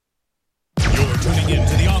tuning in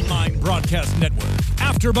to the online broadcast network,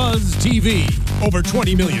 AfterBuzz TV. Over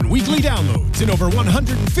 20 million weekly downloads in over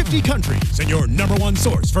 150 countries, and your number one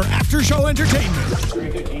source for after-show entertainment.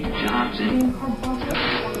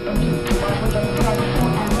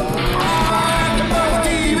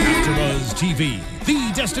 AfterBuzz TV,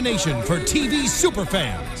 the destination for TV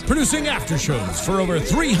superfans, producing aftershows for over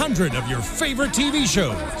 300 of your favorite TV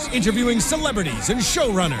shows, interviewing celebrities and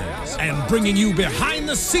showrunners, and bringing you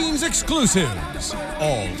behind-the-scenes exclusives.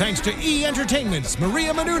 All thanks to E! Entertainment's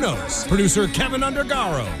Maria Menounos, producer Kevin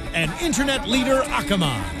Undergaro, and internet leader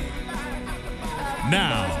Akamai.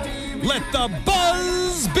 Now, let the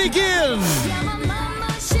buzz begin!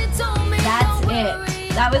 That's it.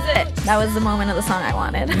 That was it. That was the moment of the song I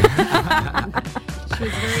wanted. She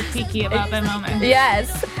was very peaky about that moment.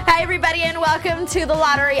 Yes. Hi, everybody, and welcome to the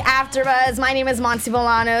Lottery AfterBuzz. My name is Monty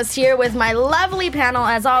Bolanos, here with my lovely panel,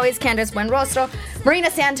 as always, Candace Buenrostro,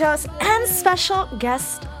 Marina Santos, and special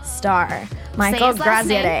guest star, Michael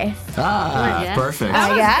Graziadei. Perfect.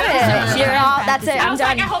 I got it. You're all, that's it. I I'm was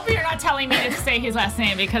done. like, I hope you're not telling me to say his last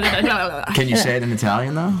name because of Can you say it in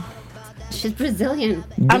Italian, though? She's Brazilian.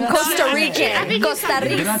 I'm Costa Rican. Costa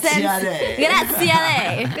Rican. Graziadei.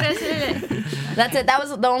 Graziadei. That's it. That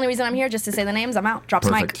was the only reason I'm here, just to say the names. I'm out. Drops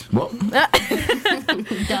mic. Perfect. Well,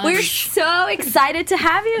 We're so excited to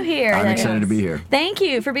have you here. I'm excited to be here. Thank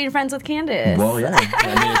you for being friends with Candace. Well, yeah.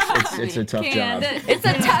 I mean, it's a tough job. It's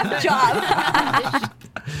a tough job.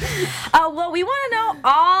 Well, we want to know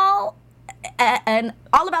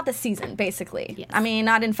all about the season, basically. Yes. I mean,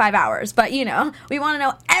 not in 5 hours, but we want to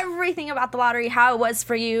know everything about the lottery, how it was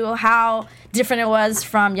for you, how different it was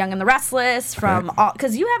from Young and the Restless, from all,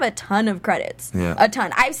 because you have a ton of credits. Yeah. A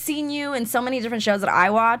ton. I've seen you in so many different shows that I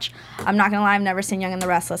watch. I'm not gonna lie, I've never seen Young and the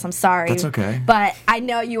Restless. I'm sorry. That's okay. But I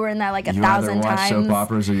know you were in that like a You thousand either watch times. soap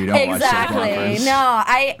operas or you don't watch soap operas. No,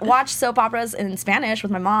 I watch soap operas in Spanish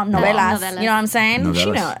with my mom. Novelas. novelas. You know what I'm saying? Novelas.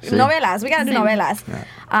 She knows. See? Novelas. We gotta do novelas.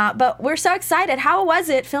 Yeah. But we're so excited. How was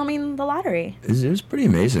it filming the lottery? It was pretty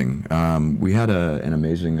amazing. We had an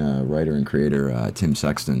amazing writer and creator, Tim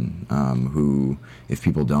Sexton, who, if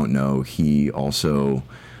people don't know, he also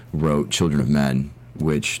wrote Children of Men,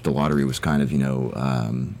 which the lottery was kind of,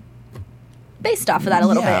 Based off of that a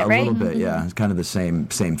little bit, right? a little bit, yeah. It's kind of the same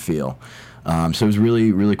feel. So it was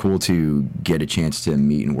really, really cool to get a chance to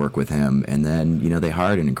meet and work with him. And then, they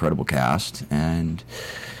hired an incredible cast, and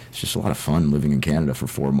it's just a lot of fun living in Canada for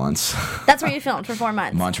 4 months. That's where you filmed for 4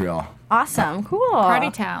 months. Montreal. Awesome. Cool.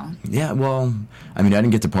 Party town. Yeah, well, I mean, I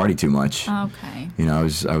didn't get to party too much. Okay. I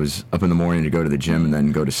was up in the morning to go to the gym and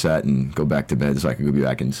then go to set and go back to bed so I could go be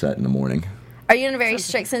back in set in the morning. Are you in a very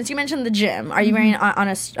strict, since you mentioned the gym, are you very on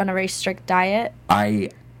a very strict diet?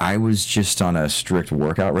 I was just on a strict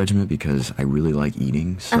workout regimen because I really like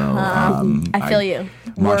eating. So I feel you.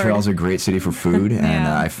 Montreal's a great city for food, and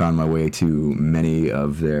I found my way to many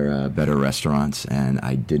of their better restaurants, and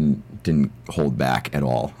I didn't hold back at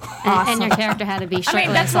all. And your character had to be shirtless. I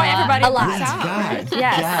mean, that's why everybody A lot. works out. God,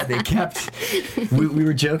 Yes. God, they kept. We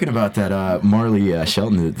were joking about that. Marley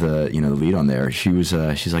Shelton, the lead on there, she's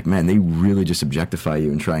like, man, they really just objectify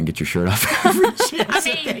you and try and get your shirt off every chance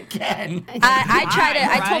they can.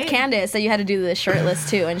 I told Right? Candace that you had to do the shirtless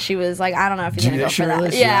too, and she was like, I don't know if you're Do gonna that go for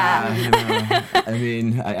that. shirtless? Yeah. I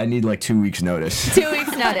mean, I need like 2 weeks notice. 2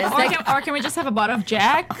 weeks notice. Or can we just have a bottle of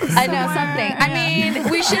Jack? I know something. I mean,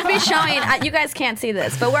 we should be showing. You guys can't see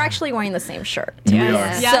this, but we're actually wearing the same shirt. We are.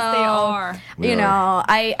 Yes, So, they are. We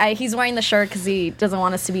are. He's wearing the shirt because he doesn't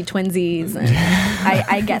want us to be twinsies, and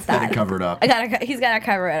I get that. Gotta cover it up. He's got to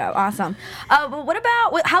cover it up. Awesome. But what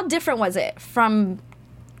about how different was it from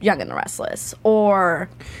Young and the Restless? Or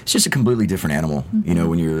It's just a completely different animal.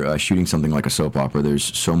 When you're shooting something like a soap opera,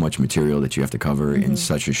 there's so much material that you have to cover in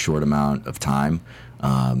such a short amount of time.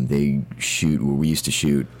 We used to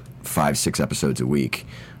shoot 5-6 episodes a week.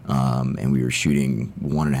 And we were shooting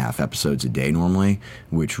 1.5 episodes a day normally,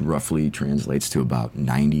 which roughly translates to about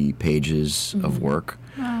 90 pages of work.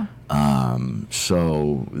 Wow.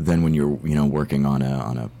 So then when you're working on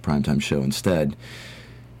a primetime show instead,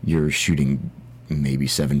 you're shooting maybe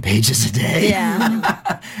 7 pages a day.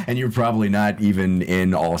 yeah, And you're probably not even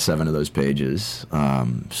in all 7 of those pages.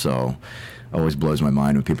 So it always blows my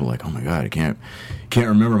mind when people are like, oh my God, I can't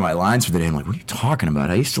remember my lines for the day. I'm like, what are you talking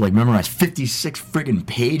about? I used to memorize 56 friggin'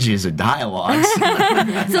 pages of dialogue.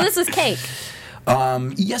 so this was cake.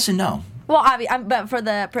 Yes and no. Well, but from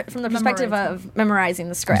the perspective of memorizing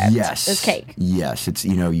the script, Yes. it's cake. Yes, it's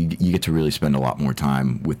you get to really spend a lot more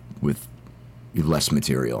time with less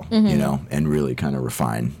material, and really kind of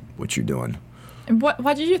refine what you're doing.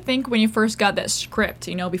 What did you think when you first got that script?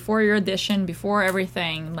 Before your audition, before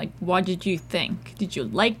everything, like what did you think? Did you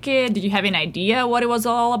like it? Did you have an idea what it was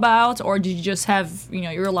all about, or did you just have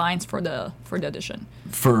your lines for the audition?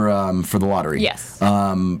 For the lottery. Yes.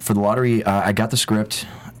 For the lottery, I got the script,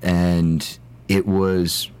 and it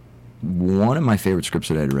was one of my favorite scripts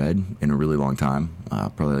that I'd read in a really long time,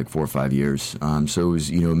 probably like 4 or 5 years. So it was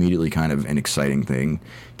immediately kind of an exciting thing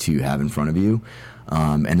to have in front of you.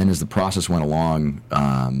 And then as the process went along,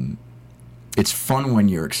 it's fun when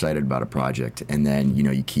you're excited about a project, and then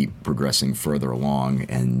you keep progressing further along,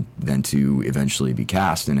 and then to eventually be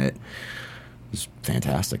cast in it was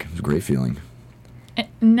fantastic. It was a great feeling.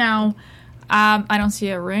 Now, I don't see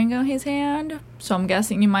a ring on his hand, so I'm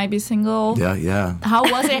guessing you might be single. Yeah. How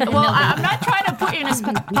was it? Well, I'm not trying to put you in a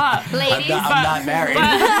spot, ladies. I'm not married.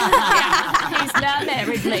 Yeah, he's not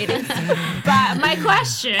married, ladies. But my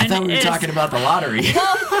question I thought we were talking about the lottery.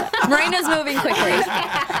 Marina's moving quickly.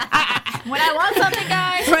 When I want something,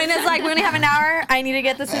 guys. Marina's like, we only have an hour. I need to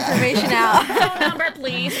get this information out. Phone number,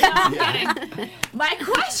 please. No, I'm kidding. My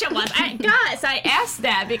question was, I asked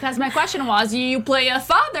that because my question was, you play a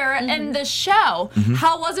father in the show.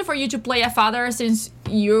 How was it for you to play a father since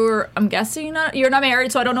I'm guessing you're not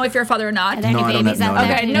married, so I don't know if you're a father or not. Are there any babies out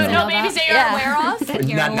there? Okay, no babies that you're aware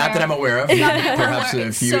of? Not that I'm aware of. Perhaps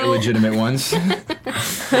a few illegitimate ones.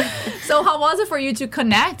 So how was it for you to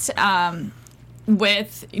connect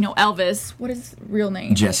with Elvis? What is his real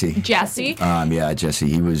name? Jesse. Yeah,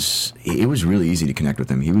 Jesse. It was really easy to connect with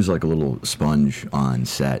him. He was like a little sponge on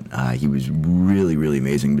set. He was really, really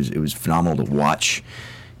amazing. It was phenomenal to watch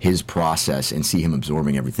his process and see him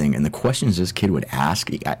absorbing everything. And the questions this kid would ask,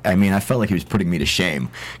 I felt like he was putting me to shame,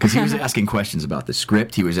 because he was asking questions about the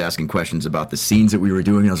script. He was asking questions about the scenes that we were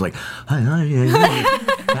doing. And I was like,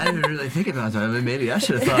 I didn't really think about that. Maybe I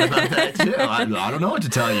should have thought about that too. I don't know what to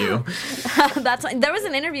tell you. There was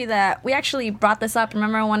an interview that we actually brought this up.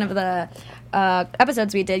 Remember one of the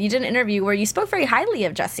episodes we did? You did an interview where you spoke very highly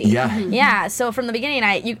of Jesse. Yeah. Yeah. So from the beginning,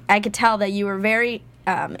 I could tell that you were very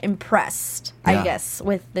impressed, I guess,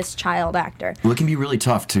 with this child actor. Well, it can be really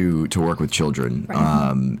tough to work with children,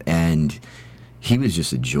 Right. And he was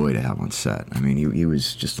just a joy to have on set. He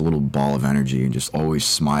was just a little ball of energy and just always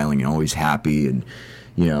smiling and always happy and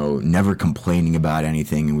never complaining about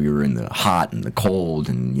anything. And we were in the hot and the cold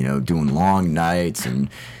and doing long nights, and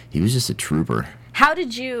he was just a trooper. How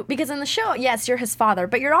did you, because in the show, yes, you're his father,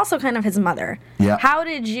 but you're also kind of his mother. Yeah. How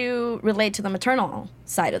did you relate to the maternal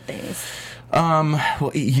side of things?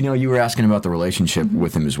 Well, you were asking about the relationship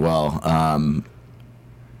with him as well.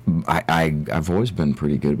 I've always been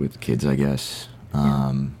pretty good with kids, I guess.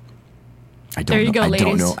 I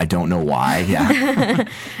don't know why. Yeah.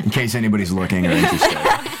 In case anybody's looking or interested.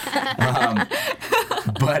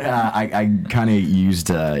 But I kind of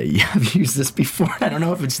used. I've used this before. I don't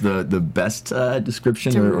know if it's the best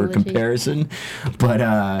description or comparison,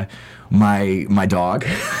 but my dog.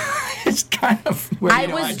 It's kind of where I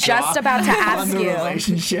was just about to ask on the you.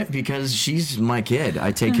 Relationship, because she's my kid.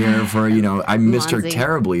 I take care of her. I missed her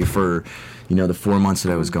terribly for the 4 months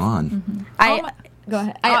that I was gone. Go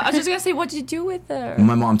ahead. I was just gonna say, what did you do with her?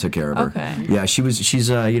 My mom took care of her. Okay. Yeah, she's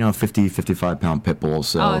a 50, 55 pound pit bull.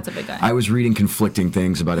 So that's a big guy. I was reading conflicting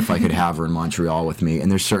things about if I could have her in Montreal with me.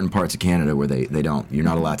 And there's certain parts of Canada where they don't. You're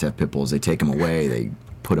not allowed to have pit bulls. They take them away. They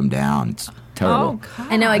put them down. It's terrible. Oh, God.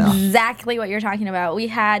 I know exactly what you're talking about. We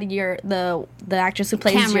had the actress who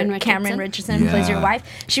plays Cameron Richardson, who plays your wife.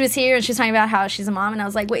 She was here and she was talking about how she's a mom, and I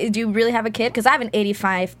was like, wait, do you really have a kid? Because I have an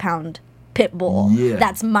 85-pound pit bull. Yeah.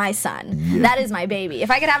 That's my son. Yeah. That is my baby.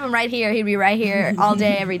 If I could have him right here, he'd be right here all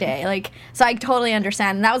day, every day. So I totally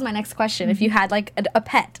understand. And that was my next question. If you had a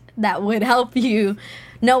pet that would help you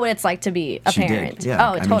know what it's like to be a parent. Did,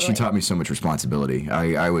 yeah. Oh, totally. She taught me so much responsibility.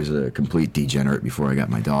 I was a complete degenerate before I got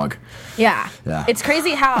my dog. Yeah. Yeah. It's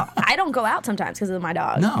crazy how I don't go out sometimes because of my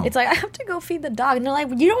dog. No. It's like, I have to go feed the dog. And they're like,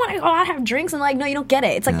 you don't want to go out and have drinks? And I'm like, no, you don't get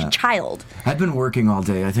it. It's like a child. I've been working all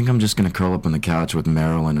day. I think I'm just going to curl up on the couch with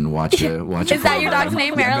Marilyn and watch it. Is that your dog's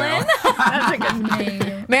name, Marilyn? That's a good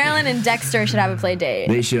name. Marilyn and Dexter should have a play date.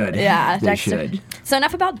 They should. Yeah, they Dexter. should. So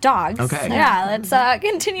enough about dogs. Okay. Yeah, let's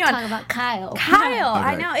continue on. Talk about Kyle.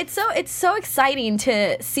 Kyle, Okay. I know it's so exciting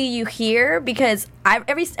to see you here, because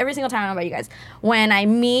every single time, I don't know about you guys, when I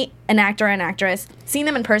meet an actor or an actress, seeing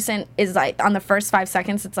them in person is like on the first 5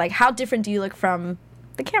 seconds. It's like, how different do you look from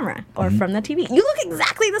the camera or from the TV. You look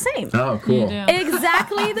exactly the same. Oh, cool. do.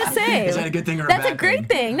 Exactly the same. Is that a good thing or a That's bad a great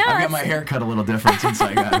thing. No, I've got that's- my hair cut a little different since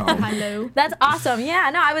I got home. Hello. That's awesome. Yeah,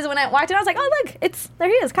 no, when I walked in, I was like, oh, look, there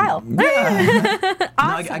he is, Kyle. No,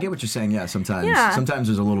 I get what you're saying. Yeah, sometimes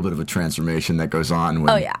there's a little bit of a transformation that goes on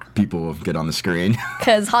when people get on the screen.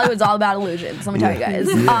 Because Hollywood's all about illusions. Let me tell you guys.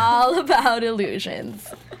 All about illusions.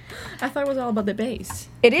 I thought it was all about the bass.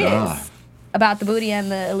 It is. About the booty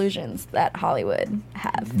and the illusions that Hollywood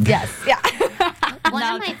have. Yes, yeah. One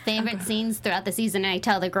of my favorite scenes throughout the season, I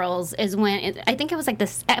tell the girls, is when I think it was like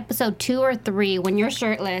this episode 2 or 3 when you're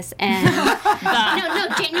shirtless and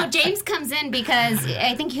James comes in because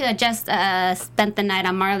I think you had just spent the night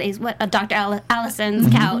on Marley's Dr.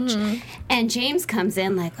 Allison's couch, and James comes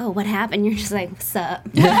in like, oh, what happened? You're just like, what's up?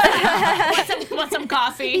 Want some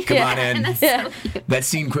coffee? Come on in. And that's so cute. That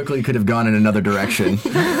scene quickly could have gone in another direction.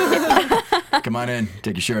 Come on in.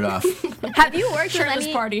 Take your shirt off. Have you worked with Shirtless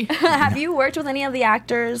any? party. Have you worked with any of the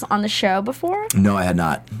actors on the show before? No, I had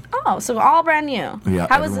not. Oh, so all brand new. Yeah,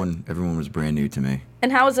 How was it, everyone was brand new to me.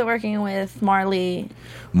 and how was it working with Marley?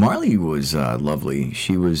 Marley was lovely.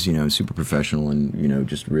 She was, super professional and,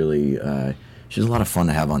 just really, she was a lot of fun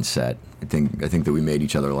to have on set. I think that we made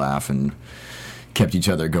each other laugh and kept each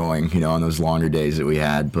other going, on those longer days that we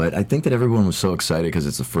had. But I think that everyone was so excited because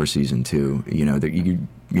it's the first season too, that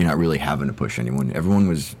you're not really having to push anyone. Everyone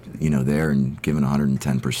was, there and giving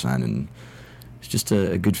 110%, and it's just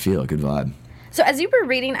a good feel, a good vibe. So as you were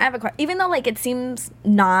reading, I have a question. Even though it seems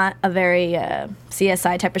not a very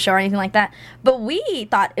CSI type of show or anything like that, but we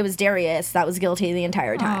thought it was Darius that was guilty the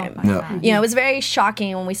entire time. No. It was very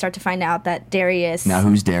shocking when we start to find out that Darius. Now,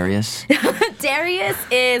 who's Darius? Darius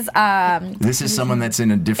is. This is someone that's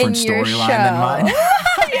in a different In your storyline than mine.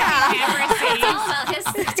 It's all about his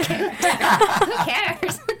character. Who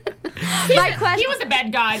cares? My question. He was the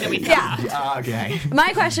bad guy that we thought. Yeah. Okay.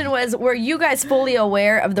 My question was: were you guys fully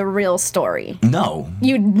aware of the real story? No.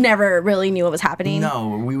 You never really knew what was happening. No,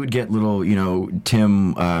 we would get little,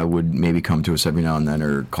 Tim would maybe come to us every now and then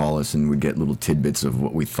or call us, and we'd get little tidbits of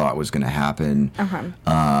what we thought was going to happen.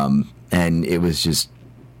 And it was just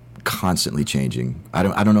constantly changing. I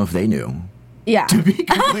don't know if they knew. Yeah. To be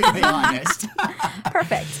completely honest.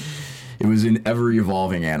 Perfect. It was an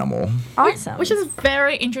ever-evolving animal. Awesome. Which is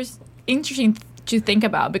very interesting to think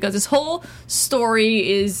about, because this whole story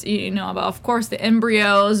is, about, of course, the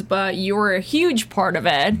embryos, but you're a huge part of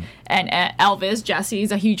it, and Elvis, Jesse,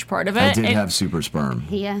 is a huge part of it. I did have super sperm.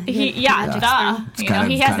 Yeah. He has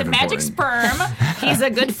the magic important. sperm. He's a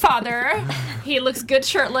good father. He looks good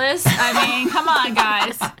shirtless. I mean, come on,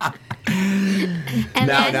 guys.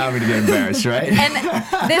 Now I'm going to get embarrassed, right? And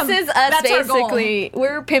this is us That's our goal. basically.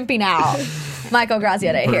 We're pimping out Michael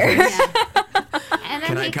Graziadei here. And then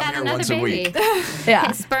Can I he come got here another once a baby. week? Yeah.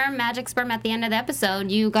 His magic sperm at the end of the episode,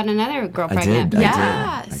 you got another girl I pregnant. did.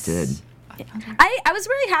 Yes. I did. I was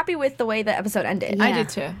really happy with the way the episode ended. Yeah. I did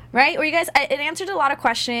too. Right? Where you guys, it answered a lot of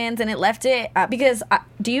questions and it left it, because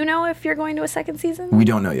do you know if you're going to a second season? We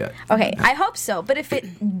don't know yet. Okay, I hope so. But if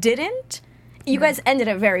it didn't, you guys ended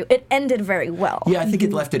it ended very well. Yeah, I think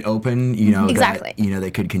it left it open, Exactly. that,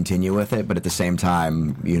 they could continue with it, but at the same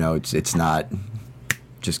time, it's not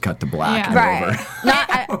just cut to black and Right.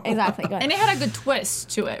 over. Exactly. Go ahead. And it had a good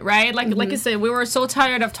twist to it, right? Like I said, we were so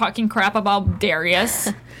tired of talking crap about Darius.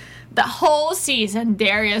 The whole season,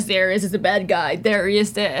 Darius is the bad guy.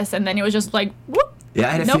 Darius this, and then it was just like, whoop. Yeah,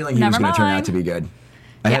 I had a Nope, feeling he was never going to turn mind. out to be good.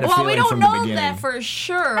 I had a Well, feeling we don't from the know beginning. that for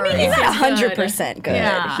sure. I mean, he's not 100% good.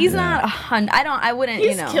 Yeah. He's not 100. I wouldn't,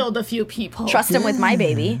 He's killed a few people. trust him with my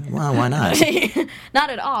baby. Well, why not? Not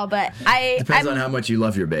at all, but Depends on how much you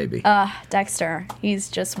love your baby. Dexter, he's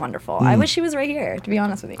just wonderful. I wish he was right here, to be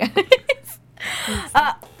honest with you guys.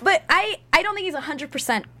 But I don't think he's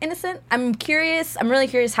 100% innocent. I'm really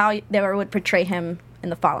curious how they would portray him in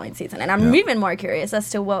the following season. And I'm even more curious as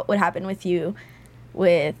to what would happen with you,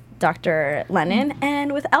 with Dr. Lennon,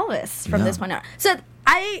 and with Elvis from this point on. So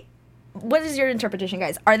what is your interpretation,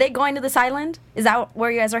 guys? Are they going to this island? Is that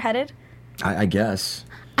where you guys are headed? I guess.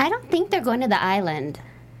 I don't think they're going to the island.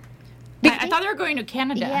 I thought they were going to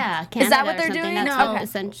Canada. Yeah, Canada. Is that what or they're something. doing? That's No. what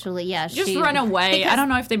essentially, yeah. Just run away. I don't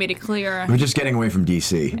know if they made it clear. We're just getting away from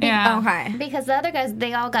DC. Yeah. Okay. Because the other guys,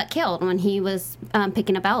 they all got killed when he was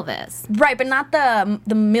picking up Elvis. Right, but not the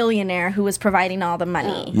millionaire who was providing all the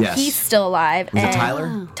money. Yes. He's still alive. Was it and-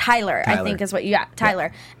 Tyler? Tyler, I think is what you got.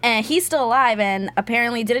 Tyler. And he's still alive, and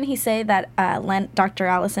apparently, didn't he say that Dr.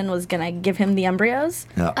 Allison was going to give him the embryos?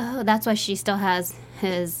 Yeah. Oh, that's why she still has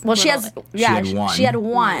his. Well, she little- has. had one. She had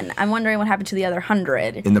one. I'm wondering what happened to the other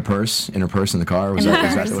 100. In her purse in the car? Was that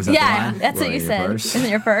yeah, the line? that's what Well, you in your said. purse? In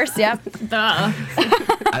your purse, yep. Duh.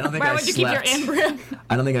 I I don't think Where I would you keep your slept. embryo?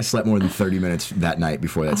 I don't think I slept more than 30 minutes that night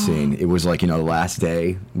before that scene. It was like, the last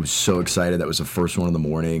day. I was so excited. That was the first one in the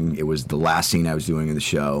morning. It was the last scene I was doing in the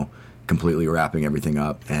show, completely wrapping everything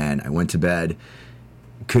up. And I went to bed,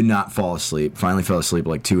 could not fall asleep. Finally fell asleep at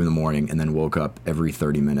like 2 in the morning, and then woke up every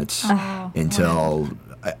 30 minutes until...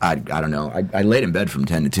 I don't know. I laid in bed from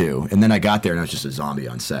 10 to 2, and then I got there and I was just a zombie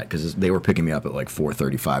on set because they were picking me up at like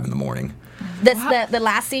 4:35 in the morning. That's the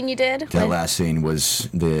last scene you did? That last scene was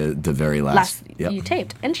the very last. Yep. You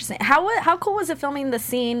taped. Interesting. How cool was it filming the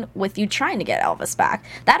scene with you trying to get Elvis back?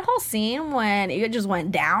 That whole scene when it just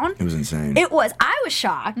went down. It was insane. It was. I was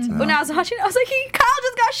shocked when I was watching. I was like, Kyle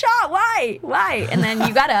just got shot. Why? And then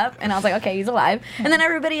you got up, and I was like, okay, he's alive. And then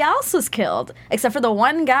everybody else was killed except for the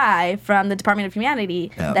one guy from the Department of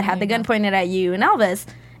Humanity that had the gun pointed at you and Elvis.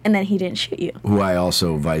 And then he didn't shoot you. Who I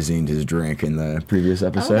also Vizined his drink in the previous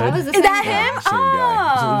episode. that was the Is that same him? Same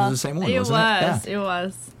guy. So it Oh, was the same one, It wasn't was. it? It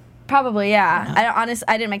was. probably, yeah.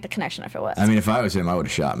 I didn't make the connection if it was. I mean, if I was him, I would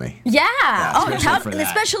have shot me. Yeah. Oh, especially for that.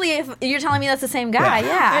 especially if you're telling me that's the same guy.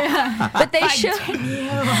 Yeah. But they should.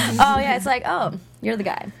 Oh yeah, it's like, oh, you're the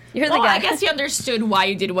guy. You're the Well, guy. I guess he understood why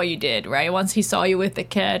you did what you did, right? Once he saw you with the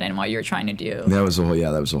kid and what you were trying to do. That was the whole.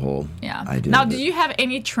 Yeah, that was the whole. Yeah. idea. Now, of did it. you have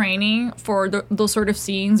any training for those sort of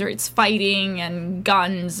scenes, or it's fighting and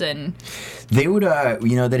guns and? They would,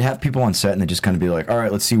 they'd have people on set and they'd just kind of be like, all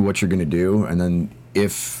right, let's see what you're going to do. And then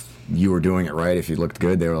if you were doing it right, if you looked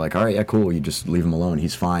good, they were like, all right, yeah, cool. You just leave him alone.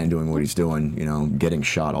 He's fine doing what he's doing, getting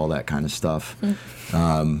shot, all that kind of stuff.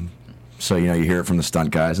 So, you hear it from the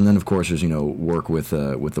stunt guys. And then, of course, there's, work with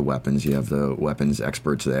the weapons. You have the weapons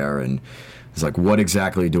experts there. And it's like, what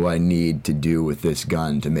exactly do I need to do with this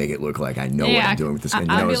gun to make it look like I know what I'm doing with this gun?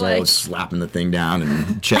 I'd be It's like- all slapping the thing down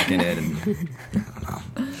and checking it. And I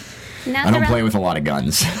don't know. Now, I don't play with a lot of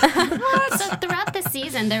guns. So throughout the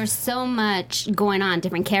season, there was so much going on,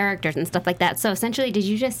 different characters and stuff like that. So essentially, did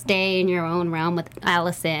you just stay in your own realm with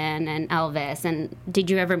Allison and Elvis? And did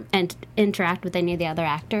you ever interact with any of the other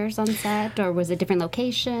actors on set, or was it different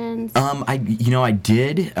locations? I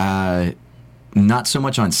did. Not so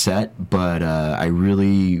much on set, but I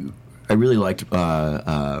really liked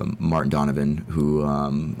Martin Donovan, who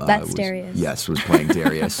That's was, Darius. Yes, was playing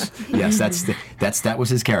Darius. Yes, that was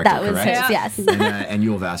his character. That was correct? his, yes. And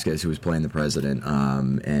Yul Vasquez, who was playing the president,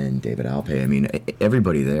 and David Alpay. I mean,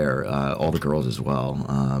 everybody there, all the girls as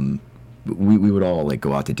well. We would all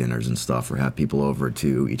go out to dinners and stuff, or have people over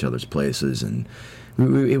to each other's places, and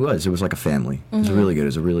it was like a family. It was really good. It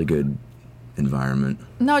was a really good environment.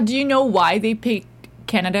 Now, do you know why they picked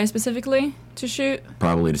Canada specifically to shoot?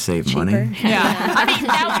 Probably to save money. Yeah, I mean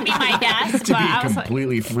that would be my guess. To But I be was like,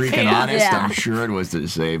 completely freaking honest, Yeah. I'm sure it was to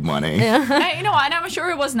save money. and I'm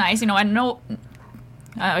sure it was nice. I know.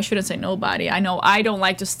 I shouldn't say nobody. I know I don't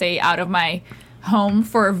like to stay out of my home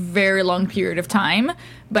for a very long period of time,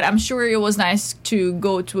 but I'm sure it was nice to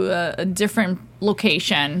go to a different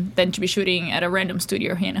location than to be shooting at a random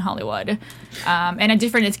studio here in Hollywood, and a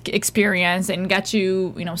different experience, and got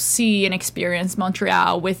to see and experience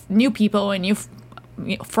Montreal with new people and new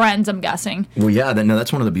friends, I'm guessing. Well, yeah,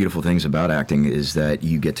 that's one of the beautiful things about acting is that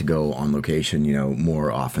you get to go on location,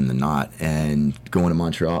 more often than not. And going to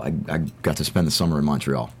Montreal, I got to spend the summer in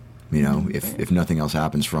Montreal. If nothing else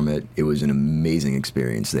happens from it, it was an amazing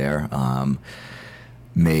experience there.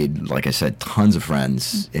 Made, like I said, tons of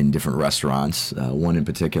friends in different restaurants. One in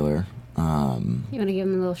particular. You want to give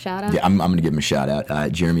him a little shout out? Yeah, I'm going to give him a shout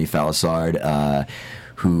out. Jeremy Falissard,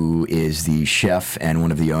 who is the chef and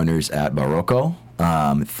one of the owners at Barocco,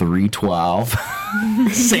 312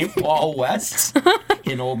 St. Paul West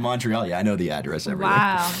in Old Montreal. Yeah, I know the address. Everything.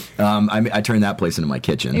 Wow. I turned that place into my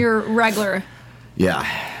kitchen. You're regular. Yeah,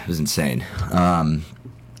 it was insane.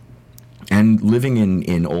 And living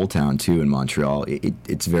in Old Town, too, in Montreal,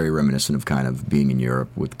 it's very reminiscent of kind of being in Europe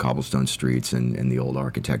with cobblestone streets and the old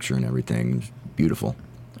architecture and everything. It's beautiful.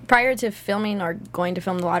 Prior to filming or going to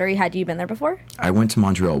film The Lottery, had you been there before? I went to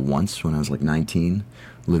Montreal once when I was 19,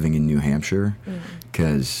 living in New Hampshire,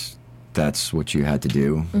 because that's what you had to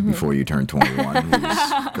do before you turned 21,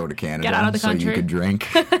 was go to Canada Get out of the so you country. could drink.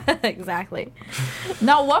 Exactly.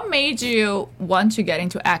 Now, what made you want to get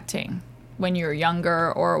into acting when you were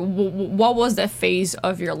younger, or what was that phase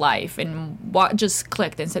of your life, and what just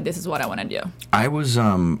clicked and said, this is what I want to do? I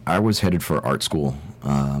was headed for art school.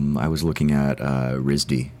 I was looking at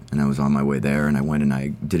RISD, and I was on my way there, and I went and I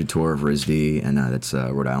did a tour of RISD, and that's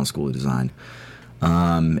Rhode Island School of Design,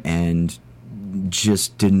 and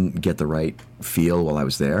just didn't get the right feel while I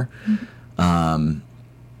was there. And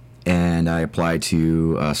I applied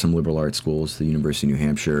to some liberal arts schools, the University of New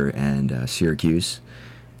Hampshire and Syracuse.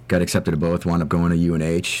 got accepted to both, wound up going to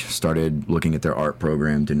UNH, started looking at their art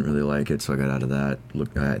program, didn't really like it, so I got out of that.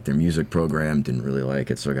 Looked at their music program, didn't really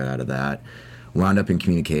like it, so I got out of that. Wound up in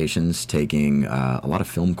communications, taking a lot of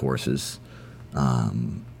film courses,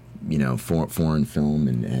 foreign film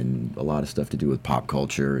and a lot of stuff to do with pop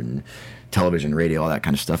culture and television, radio, all that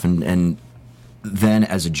kind of stuff. And then,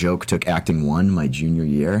 as a joke, took Acting 1 my junior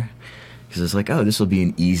year, because I was like, oh, this will be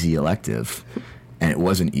an easy elective. And it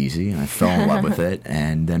wasn't easy, and I fell in love with it.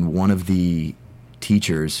 And then one of the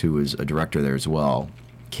teachers, who was a director there as well,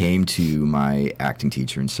 came to my acting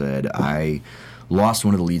teacher and said, I lost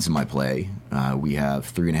one of the leads in my play. We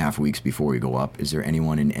have 3.5 weeks before we go up. Is there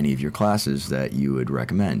anyone in any of your classes that you would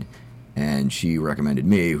recommend? And she recommended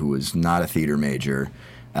me, who was not a theater major,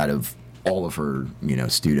 out of all of her,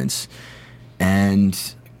 students. And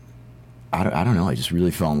I don't know, I just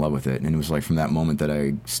really fell in love with it. And it was like from that moment that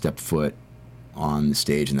I stepped foot on the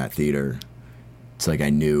stage in that theater, it's like I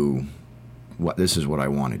knew this is what I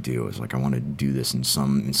want to do. It's like I want to do this in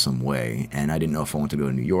some way, and I didn't know if I wanted to go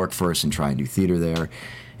to New York first and try and do theater there,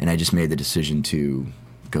 and I just made the decision to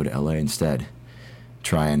go to LA instead.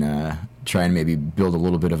 Try and maybe build a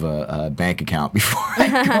little bit of a bank account before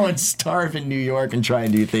I go and starve in New York and try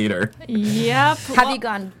and do theater. Yep. Have you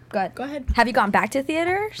gone? Go ahead. Have you gone back to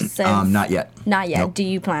theater since? Not yet. Not yet. Nope. Do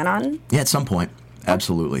you plan on? Yeah, at some point.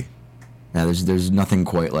 Absolutely. Now, there's nothing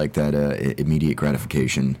quite like that immediate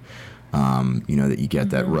gratification, that you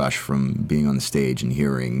get, that rush from being on the stage and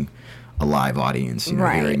hearing a live audience,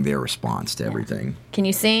 hearing their response to everything. Can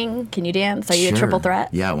you sing? Can you dance? Are you a triple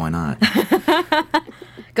threat? Yeah, why not?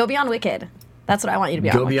 Go Beyond Wicked. That's what I want you to be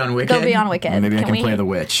on. Go Beyond Wicked? Go Beyond Wicked. Maybe I can play the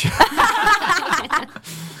witch.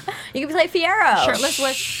 You can play Fiyero. Shirtless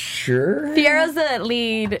witch. Sure. Fiero's the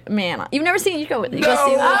lead man. You've never seen? You go with. No. Go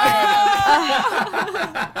see Wicked.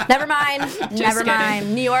 Never mind. Never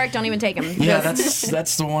mind. New York. Don't even take him. Yeah,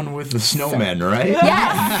 that's the one with the snowmen, right?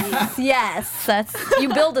 Yes. That's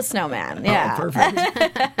you build a snowman. Yeah. Oh, perfect.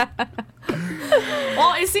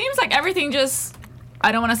 Well, it seems like everything just,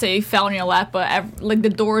 I don't want to say fell in your lap, but like the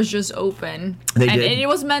doors just open. They and did. it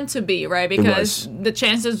was meant to be, right? Because the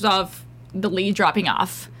chances of the lead dropping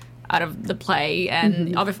off out of the play,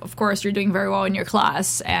 and of course you're doing very well in your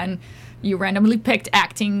class, and you randomly picked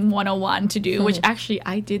Acting 101 to do, which actually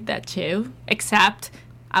I did that too, except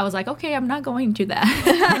I was like, okay, I'm not going to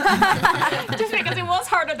that. Just because it was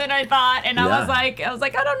harder than I thought, and I was like,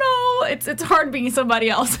 I don't know, it's hard being somebody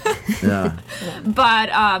else. Yeah. But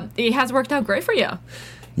it has worked out great for you.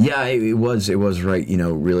 Yeah, it was right,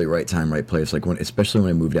 really right time, right place. Like especially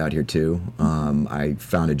when I moved out here too, I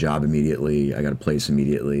found a job immediately. I got a place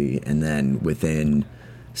immediately, and then within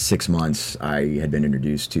 6 months, I had been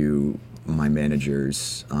introduced to my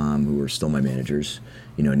managers, who are still my managers.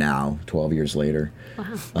 Now 12 years later.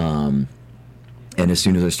 Wow. And as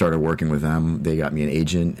soon as I started working with them, they got me an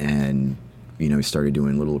agent, and we started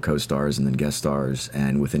doing little co-stars and then guest stars.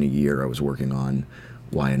 And within a year, I was working on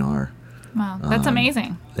Y&R. Wow, that's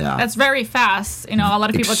amazing. Yeah. That's very fast. A lot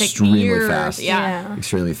of people take Extremely years. fast. Yeah.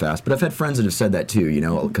 Extremely fast. But I've had friends that have said that too,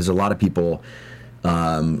 because a lot of people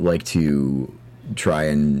like to try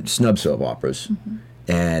and snub soap operas. Mm-hmm.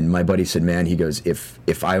 And my buddy said, man, he goes,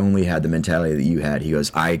 if I only had the mentality that you had, he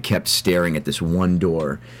goes, I kept staring at this one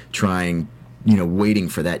door, trying, waiting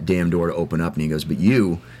for that damn door to open up. And he goes, but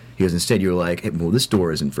he goes, instead you're like, hey, well, this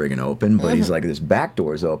door isn't friggin' open, but he's like, this back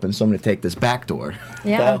door is open, so I'm going to take this back door.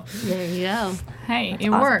 Yeah. There you go. Hey, it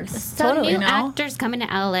works. So new actors coming to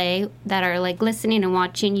LA that are like listening and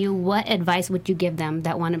watching you, what advice would you give them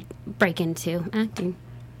that want to break into acting?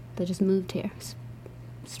 They just moved here,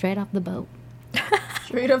 straight off the boat.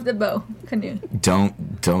 Straight off the boat. Canoe.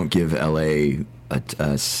 Don't give LA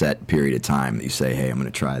a set period of time that you say, hey, I'm going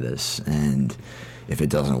to try this, and if it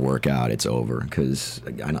doesn't work out, it's over, because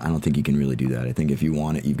I don't think you can really do that. I think if you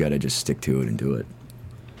want it, you've got to just stick to it and do it.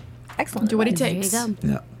 Excellent. Do what it There you takes. go.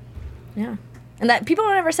 Yeah. Yeah. And that people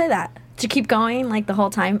don't ever say that. To keep going like the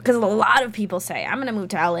whole time, because a lot of people say, I'm going to move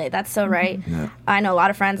to LA. That's so right. Yeah. I know a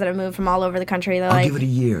lot of friends that have moved from all over the country. They're I'll like, give it a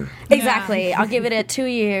year. exactly. Yeah. I'll give it 2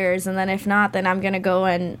 years, and then if not, then I'm going to go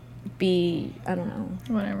and be, I don't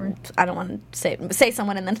know. Whatever. I don't want to say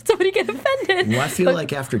someone and then somebody get offended. Well, I feel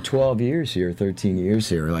like after 12 years here, 13 years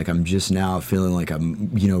here, like I'm just now feeling like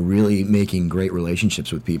I'm, really making great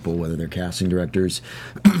relationships with people, whether they're casting directors,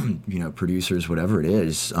 producers, whatever it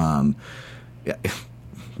is.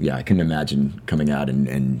 Yeah, I couldn't imagine coming out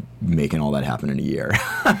and making all that happen in a year.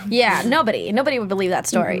 Yeah, nobody would believe that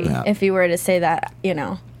story. Yeah. If you were to say that,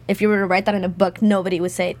 if you were to write that in a book, nobody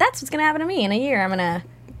would say, that's what's going to happen to me in a year. I'm going to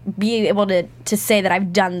be able to say that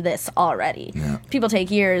I've done this already. Yeah. People take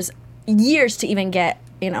years years to even get,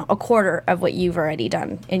 a quarter of what you've already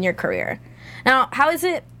done in your career. Now, how is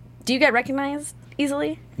it? Do you get recognized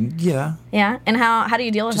easily? Yeah. Yeah? And how do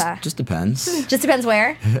you deal with that? Just depends. Just depends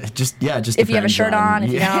where? Just if you have a shirt on,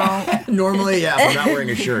 if you don't. Normally, yeah, if I'm not wearing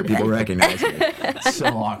a shirt, people recognize me. So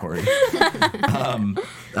awkward.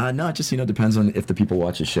 No, it just, depends on if the people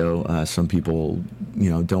watch the show. Some people,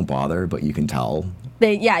 don't bother, but you can tell.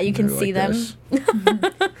 You can see them.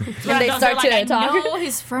 When they start to talk. I know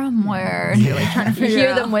he's from where. Yeah. Like, trying to You figure hear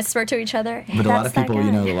out. them whisper to each other. Hey, But a lot of people,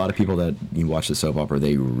 that guy. a lot of people that you watch the soap opera,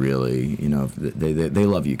 they really, they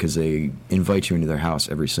love you because they invite you into their house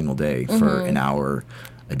every single day for an hour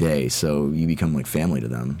a day. So you become like family to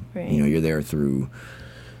them. Right. You're there through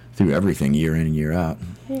everything, year in and year out.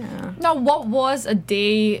 Yeah. Now, what was a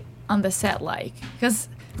day on the set like? Because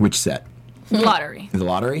Which set? the lottery. The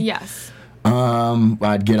lottery? Yes.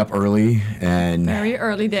 I'd get up early and Very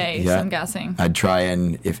early days, Yeah. I'm guessing. I'd try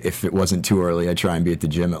and if it wasn't too early, I'd try and be at the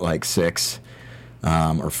gym at like 6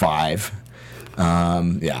 or 5.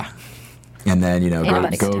 Yeah. And then,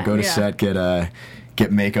 Anybody's go time. to Yeah. set,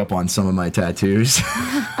 get makeup on some of my tattoos.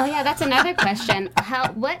 Oh yeah, that's another question.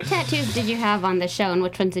 What tattoos did you have on the show, and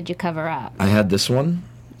which ones did you cover up? I had this one.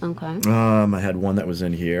 Okay. I had one that was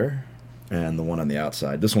in here and the one on the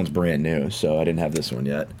outside. This one's brand new, so I didn't have this one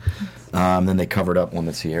yet. Then they covered up one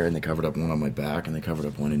that's here, and they covered up one on my back, and they covered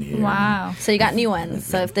up one in here. Wow. So you got new ones.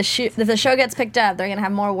 So if the show gets picked up, they're gonna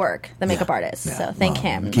have more work. The makeup artists. Yeah. So thank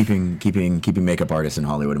him. Keeping makeup artists in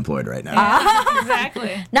Hollywood employed right now.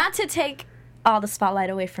 Exactly. Not to take all the spotlight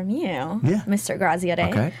away from you, Yeah. Mr. Graziadei.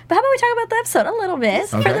 Okay. But how about we talk about the episode a little bit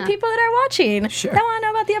for Okay. the people that are watching Sure. that want to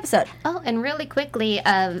know about the episode? Oh, and really quickly,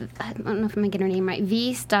 I don't know if I'm getting her name right.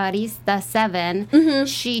 V-Studies7.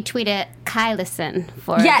 She tweeted Kylison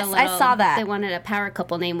for Yes, the I little, saw that. They wanted a power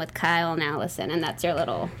couple name with Kyle and Allison, and that's your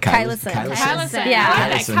little. Kylison. Kylison.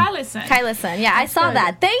 Yeah. Kylison. Kylison. Yeah, I saw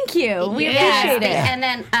that. Thank you. We Yes. appreciate it. And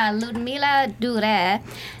then Ludmila Dure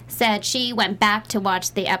said she went back to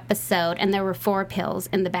watch the episode, and there were 4 pills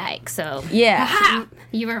in the bag. So Yeah.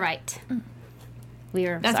 you were right. We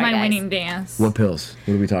were. That's sorry, my guys. winning dance. What pills?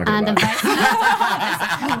 What are we talking The about?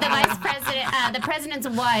 vice president, the president's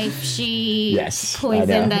wife, she Yes, I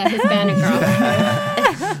poisoned know. the Hispanic girl.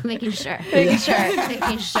 Making sure. Making sure.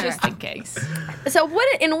 Making sure. Just in case. So,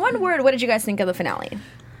 in one word, what did you guys think of the finale?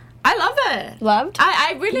 I love it. Loved?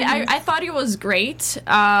 I really, I thought it was great.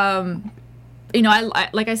 Like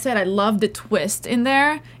I said, I love the twist in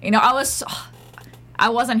there. I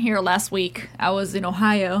wasn't here last week. I was in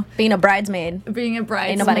Ohio Being a bridesmaid. being a bridesmaid.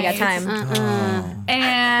 Ain't nobody got time.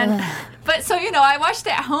 And but so I watched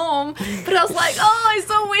it at home, but I was like, oh, I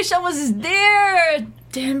so wish I was there.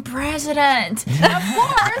 Damn president. And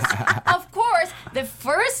of course, the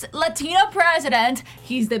first Latino president,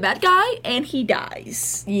 he's the bad guy and he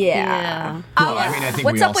dies. Yeah. Well, I mean, I think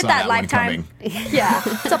What's we up all with saw that one lifetime? coming. Yeah.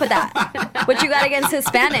 What's up with that? What you got against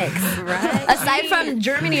Hispanics? Right. Aside from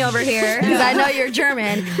Germany over here, because I know you're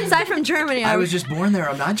German. Aside from Germany, I was just born there.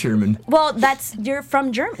 I'm not German. well, you're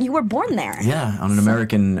from Germany. You were born there. Yeah, on an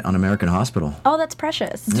American hospital. Oh, that's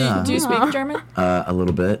precious. Yeah. Do you speak German? A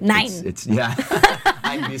little bit. Nein. It's yeah.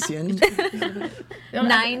 Ein bisschen.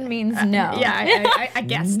 Nine means no. Yeah, I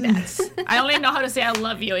guess that. I only know how to say I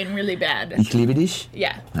love you in really bad. Ich liebe dich.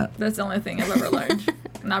 Yeah, that's the only thing I've ever learned.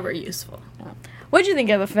 Not very useful. What'd you think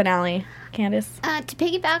of the finale, Candace? To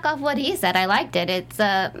piggyback off what he said, I liked it. It's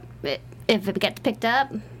if it gets picked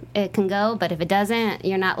up, it can go, but if it doesn't,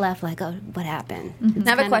 you're not left like, oh, what happened? It's I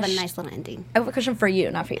have a kind of question. a nice little ending. I have a question for you,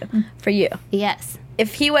 not for you. For you. Yes.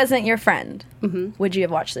 If he wasn't your friend, would you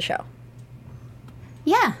have watched the show?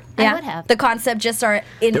 Yeah, I would have. The concept just are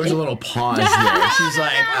in. There was a little pause there. She's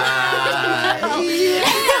like,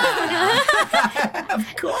 yeah,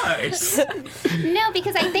 of course. No,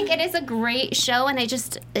 because I think it is a great show, and they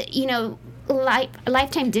just,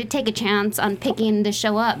 Lifetime did take a chance on picking the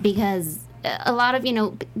show up because a lot of,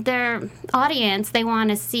 their audience, they want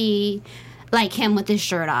to see like him with his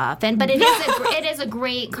shirt off, but it is a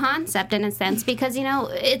great concept in a sense because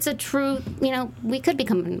it's a true we could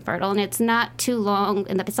become infertile, and it's not too long,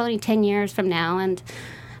 and it's only 10 years from now, and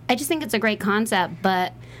I just think it's a great concept,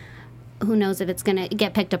 but who knows if it's gonna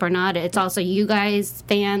get picked up or not. It's also you guys,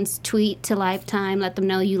 fans, tweet to Lifetime, let them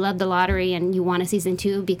know you love the lottery and you want a season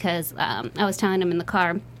 2 because I was telling them in the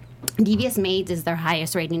car, Devious Maids is their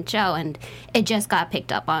highest rating show, and it just got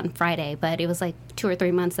picked up on Friday, but it was like 2 or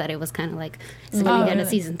 3 months that it was kind of like, is it going to get a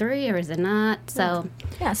season 3 or is it not? So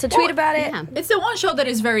Yeah, so tweet about it. yeah. It's the one show that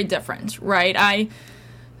is very different, right? I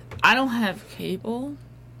don't have cable,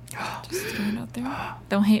 Just throwing it out there.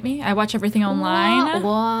 Don't hate me. I watch everything online.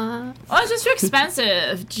 What? Oh, it's just too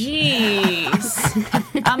expensive.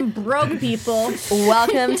 Jeez. I'm broke, people.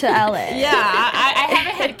 Welcome to LA. Yeah, I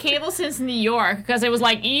haven't had cable since New York because it was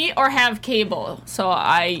like eat or have cable. So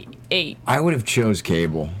I ate. I would have chose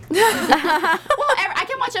cable. Well, I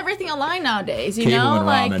can watch everything online nowadays. You Cable know,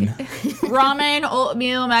 and like ramen,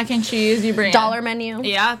 oatmeal, mac and cheese. You bring Dollar menu.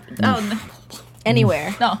 Yeah. Oh, no.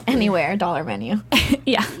 Anywhere. No. Anywhere. Dollar menu.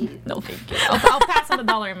 Yeah. No, thank you. I'll pass on the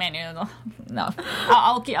dollar menu. No.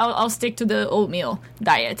 I'll stick to the oatmeal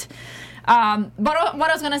diet. But what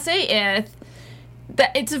I was gonna say is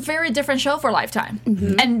that it's a very different show for Lifetime,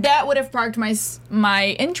 and that would have sparked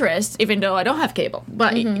my interest, even though I don't have cable.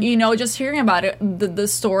 But you know, just hearing about it, the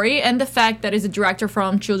story, and the fact that it's a director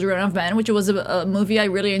from Children of Men, which was a movie I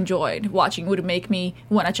really enjoyed watching, would make me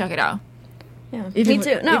want to check it out. Yeah, Even, me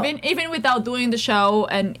too. No, even without doing the show,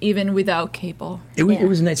 and even without cable. It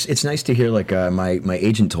was nice. It's nice to hear. Like my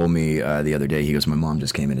agent told me the other day. He goes, my mom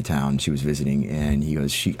just came into town. She was visiting, and he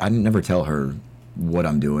goes, I never tell her what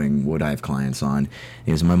I'm doing, what I have clients on.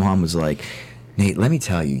 He goes, my mom was like, Nate, let me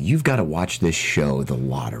tell you, you've got to watch this show, The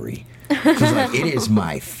Lottery. Because like, it is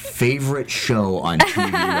my favorite show on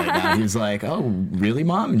TV right now. He was like, oh, really,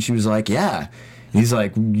 Mom? And she was like, yeah. He's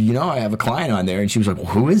like, you know, I have a client on there. And she was like, well,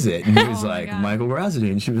 who is it? And he was like, Michael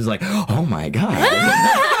Graziadei. And she was like, oh, my God.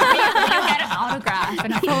 You had an autograph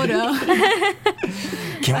and a photo.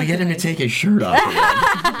 Can I get him to take his shirt off?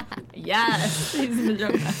 Yes. He's the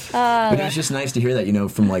joke. But it was just nice to hear that, you know,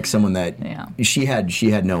 from like someone that she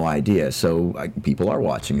had no idea. So people are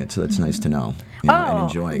watching it. So that's nice to know, you know, and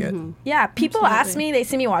enjoying it. yeah, people ask me, they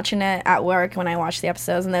see me watching it at work when I watch the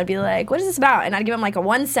episodes, and they'd be like, what is this about? And I'd give them like a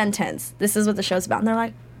one sentence. This is what the show's about. And they're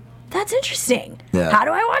like, that's interesting. Yeah. How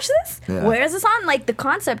do I watch this? Yeah. Where is this on? Like, the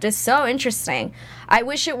concept is so interesting. I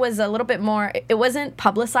wish it was a little bit more, it wasn't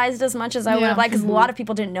publicized as much as I would have liked, because a lot of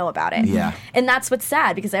people didn't know about it. Yeah. And that's what's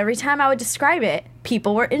sad, because every time I would describe it,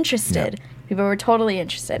 people were interested. Yeah. People were totally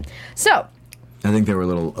interested. So, I think they were a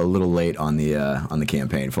little late on the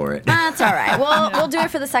campaign for it. that's all right. We'll do it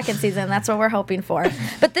for the second season. That's what we're hoping for.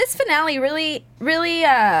 But this finale really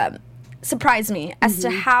surprised me as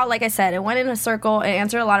to how, like I said, it went in a circle. It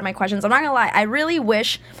answered a lot of my questions. I'm not gonna lie. I really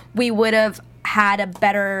wish we would have had a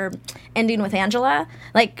better ending with Angela.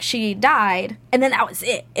 Like, she died, and then that was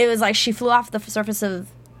it. It was like she flew off the surface of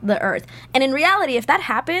the earth. And in reality, if that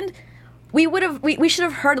happened, we should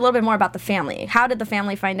have heard a little bit more about the family. How did the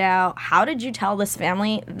family find out? How did you tell this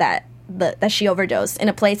family that she overdosed in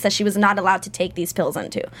a place that she was not allowed to take these pills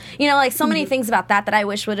into? You know, like, so many things about that I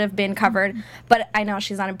wish would have been covered. But I know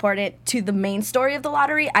she's not important to the main story of the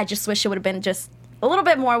lottery. I just wish it would have been just a little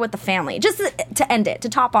bit more with the family, just to end it, to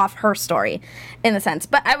top off her story, in a sense.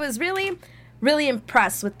 But I was really, really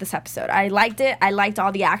impressed with this episode. I liked it. I liked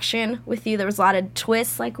all the action with you. There was a lot of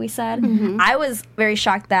twists, like we said. I was very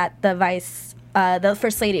shocked that the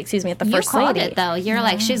first lady, at the first lady. You called it, though. You're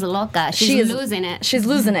like, she's loca. She's losing it. She's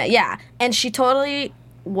losing it, yeah. And she totally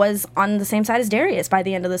was on the same side as Darius by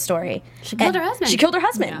the end of the story. She killed her husband. She killed her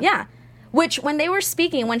husband, yeah. Which, when they were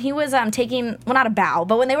speaking, when he was taking, well, not a bow,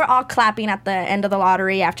 but when they were all clapping at the end of the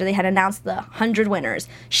lottery after they had announced the 100 winners,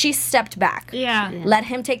 she stepped back. Yeah. Let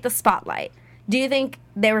him take the spotlight. Do you think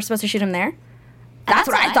they were supposed to shoot him there? That's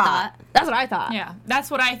what I thought. That's what I thought. Yeah,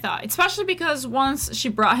 that's what I thought. Especially because once she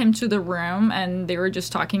brought him to the room and they were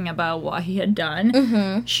just talking about what he had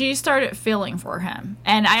done, she started feeling for him.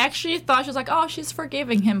 And I actually thought, she was like, oh, she's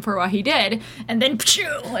forgiving him for what he did. And then,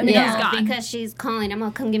 and he's gone. Because she's calling him,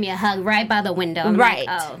 oh, come give me a hug right by the window. I'm right.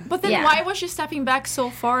 Like, oh. But then why was she stepping back so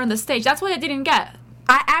far on the stage? That's what I didn't get.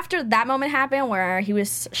 After that moment happened where he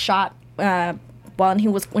was shot,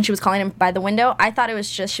 when she was calling him by the window, I thought she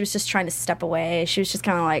was just trying to step away. She was just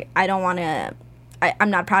kind of like,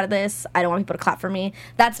 I'm not proud of this. I don't want people to clap for me.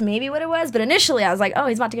 That's maybe what it was. But initially, I was like, oh,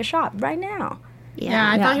 he's about to get shot right now.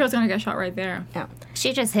 Yeah, I thought he was going to get shot right there. Yeah.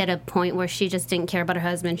 She just hit a point where she just didn't care about her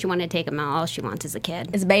husband. She wanted to take him out. All she wants is a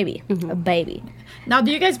kid. It's a baby. A baby. Now,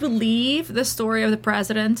 do you guys believe the story of the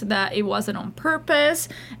president, that it wasn't on purpose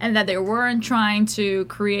and that they weren't trying to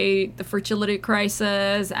create the fertility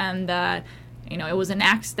crisis, and that, you know, it was an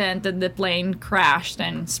accident that the plane crashed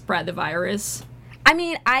and spread the virus? I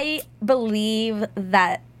mean, I believe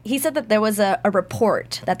that he said that there was a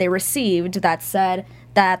report that they received that said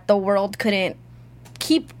that the world couldn't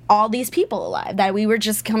keep all these people alive, that we were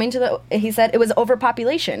just coming to he said it was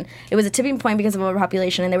overpopulation. It was a tipping point because of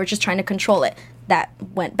overpopulation, and they were just trying to control it. That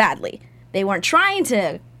went badly. They weren't trying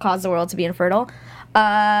to cause the world to be infertile.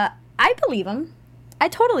 I believe him. I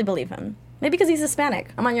totally believe him. Maybe because he's Hispanic.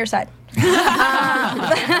 I'm on your side.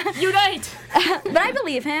 Unite! But I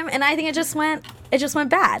believe him, and I think it just went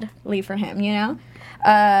badly for him, you know?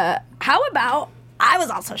 How about, I was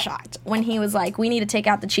also shocked when he was like, we need to take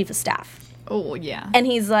out the chief of staff. Oh, yeah. And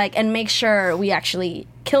he's like, and make sure we actually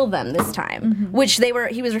kill them this time. Which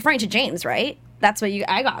he was referring to James, right? That's what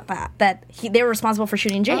I got that they were responsible for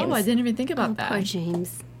shooting James. Oh, I didn't even think about that. Poor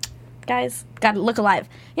James. Guys, gotta look alive.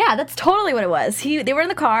 Yeah, that's totally what it was. They were in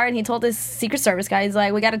the car, and he told his Secret Service guy, he's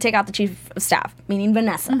like, we gotta take out the chief of staff, meaning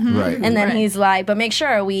Vanessa. Right. And then Right. he's like, but make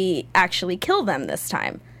sure we actually kill them this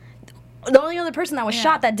time. The only other person that was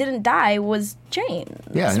shot that didn't die was James.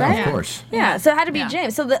 Yeah, no, right? of course. Yeah, so it had to be Yeah.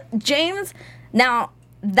 James. So James, now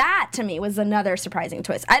that to me was another surprising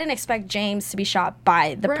twist. I didn't expect James to be shot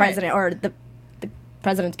by the Right. president or the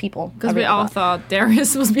president's people. Because we all thought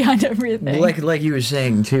Darius was behind everything. Like you were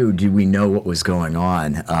saying too, did we know what was going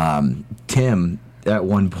on? Tim at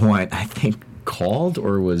one point I think called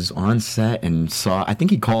or was on set and saw. I think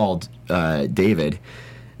he called David.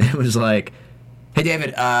 And it was like, "Hey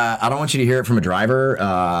David, I don't want you to hear it from a driver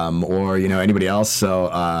or anybody else.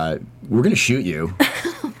 So we're gonna shoot you.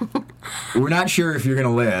 We're not sure if you're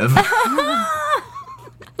gonna live."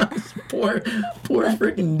 Poor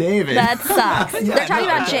freaking David. That sucks. Yeah, They're talking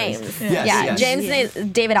no, about it James. does. Yes, yeah, yes.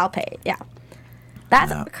 James, David Alpay. Yeah.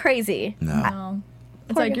 That's No. crazy. No.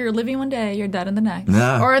 It's like you're living one day, you're dead in the next.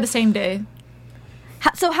 No. Or the same day.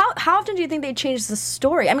 So how often do you think they change the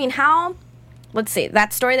story? I mean, let's see,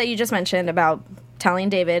 that story that you just mentioned about telling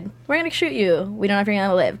David, we're going to shoot you. We don't know if you're going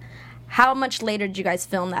to live. How much later did you guys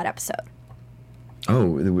film that episode?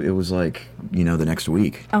 Oh, it was like the next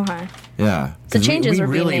week. Okay. Yeah. So 'Cause changes we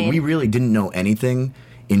were being really, made. We really didn't know anything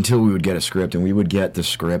until we would get a script, and we would get the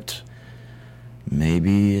script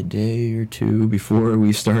maybe a day or two before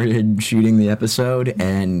we started shooting the episode,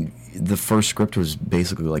 and the first script was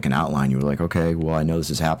basically like an outline. You were like, okay, well, I know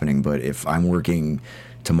this is happening, but if I'm working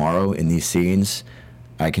tomorrow in these scenes,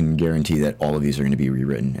 I can guarantee that all of these are going to be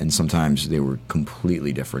rewritten. And sometimes they were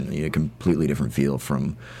completely different, a completely different feel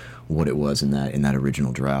from what it was in that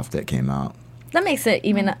original draft that came out. That makes it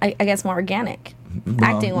even, I guess, more organic, Well,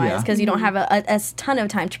 acting-wise, yeah. because you don't have a ton of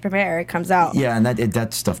time to prepare. It comes out. Yeah, and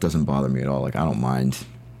that stuff doesn't bother me at all. Like, I don't mind.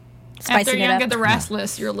 After Spicing you it up. get the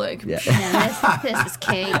restless, you're like, Yeah. Yeah, this is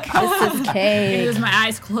cake. This is I cake. use my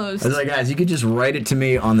eyes closed. I was like, guys, you could just write it to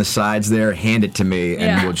me on the sides there, hand it to me,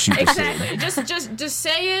 and we'll shoot the exactly. scene. just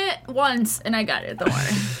say it once, and I got it. Don't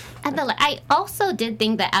worry. I also did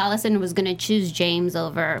think that Allison was going to choose James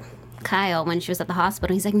over Kyle when she was at the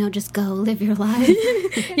hospital. He's like, no, just go live your life.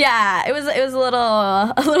 Yeah, it was a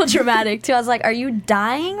little dramatic too. I was like, "Are you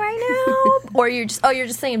dying right now, or you're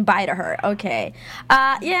just saying bye to her?" Okay,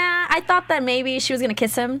 yeah, I thought that maybe she was gonna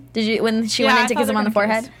kiss him. Did you when she went Yeah, in to I kiss thought him on the they were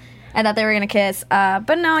gonna forehead? I thought they were gonna kiss,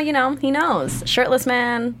 but no, he knows, shirtless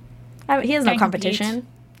man. He has no Can't competition.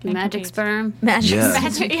 Magic sperm. Magic,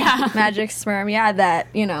 Yeah. Yeah. magic sperm. Yeah, that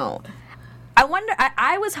I wonder.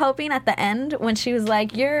 I was hoping at the end when she was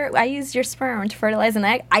like, I used your sperm to fertilize an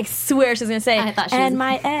egg." I swear she was gonna say, I thought she "And was-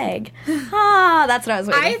 my egg." Ah, that's what I was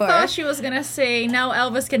waiting I for. thought she was gonna say now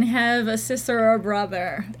Elvis can have a sister or a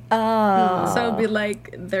brother, Oh, so it'd be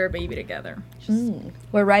like their baby together.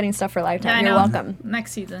 we're writing stuff for Lifetime. I You're know. welcome.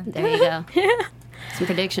 Next season. There you go. Some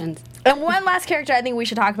predictions. And one last character I think we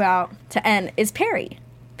should talk about to end is Perry.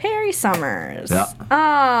 Perry Summers. Yeah.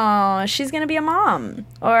 Oh, she's gonna be a mom,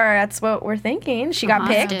 or that's what we're thinking. She got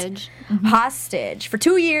picked Hostage. hostage for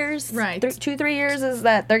 2 years. Right. 2-3 years is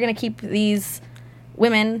that they're gonna keep these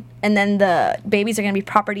women, and then the babies are gonna be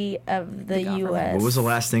property of the U.S. What was the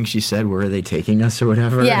last thing she said? Where are they taking us or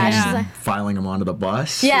whatever? Yeah, And she's like, filing them onto the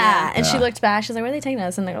bus? yeah, and she Yeah. looked back. She's like, "Where are they taking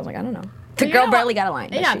us?" And the girl's like, "I don't know." The You girl know barely what? got a line.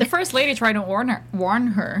 did Yeah, she? the first lady tried to warn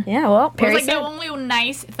her. Yeah, well, It Perry was like said, the only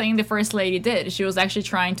nice thing the first lady did. She was actually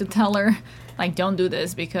trying to tell her, like, don't do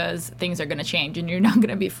this because things are gonna change and you're not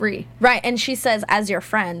gonna be free. right, and she says, "As your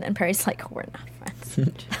friend," and Perry's like, "We're not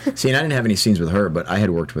friends." See, and I didn't have any scenes with her, but I had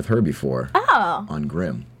worked with her before Oh, on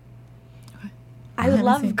Grimm. I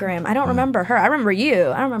love Grimm. I don't remember her. I remember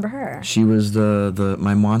you. I don't remember her. She was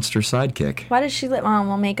my monster sidekick. Why did she let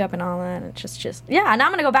well makeup and all that? It's just yeah. Now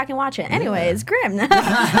I'm gonna go back and watch it. Anyways, Grimm.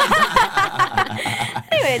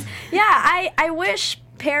 Anyways, yeah. I wish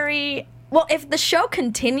Perry. Well, if the show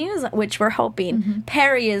continues, which we're hoping,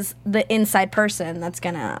 Perry is the inside person that's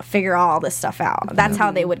gonna figure all this stuff out. That's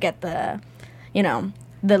how they would get the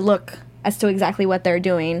look as to exactly what they're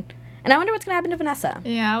doing. And I wonder what's gonna happen to Vanessa.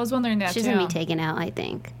 Yeah, I was wondering that She's too. going to be taken out, I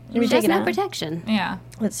think. be She has taken no out? protection. Yeah.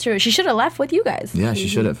 That's true. She should have left with you guys. Yeah, she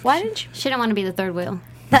should have. Why didn't you? She didn't want to be the third wheel.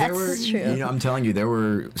 That's true. I'm telling you, there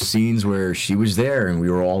were scenes where she was there and we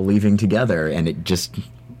were all leaving together, and it just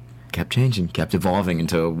kept changing, kept evolving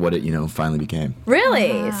into what it, finally became.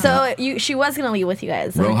 Really? So she was gonna leave with you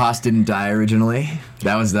guys. Rojas didn't die originally.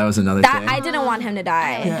 That was another thing. I didn't want him to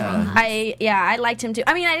die. Yeah. I liked him too.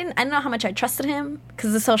 I mean, I didn't know how much I trusted him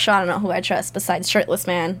because this whole show I don't know who I trust besides Shirtless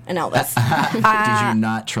Man and Elvis. Did you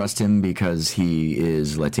not trust him because he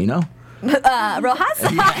is Latino? Rojas?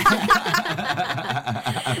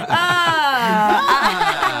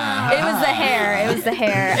 It was the hair. It was the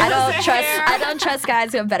hair. I don't trust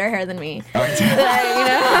guys who have better hair than me.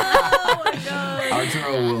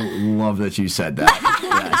 Arturo will love that you said that.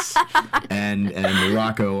 Yes. And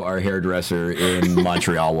Rocco, our hairdresser in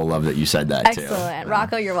Montreal, will love that you said that too. Excellent.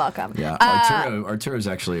 Rocco, you're welcome. Yeah. Arturo's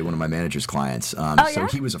actually one of my manager's clients. So yeah?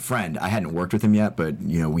 he was a friend. I hadn't worked with him yet, but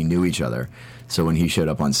we knew each other. So when he showed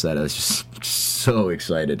up on set, I was just so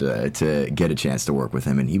excited to get a chance to work with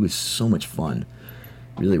him, and he was so much fun.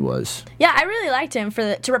 Really was. Yeah, I really liked him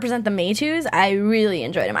to represent the Maytus. I really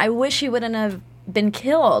enjoyed him. I wish he wouldn't have been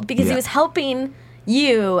killed because he was helping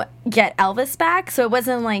you get Elvis back. So it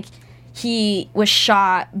wasn't like he was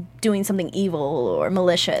shot doing something evil or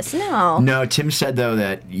malicious. No, Tim said though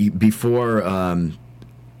that before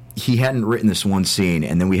he hadn't written this one scene,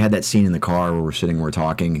 and then we had that scene in the car where we're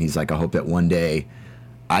talking, and he's like, I hope that one day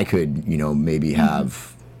I could maybe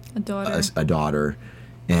have a daughter. A daughter.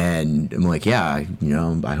 And I'm like, yeah,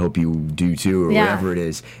 I hope you do too, or whatever it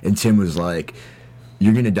is. And Tim was like,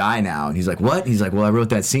 you're going to die now. And he's like, what? He's like, well, I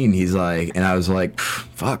wrote that scene. He's like, and I was like,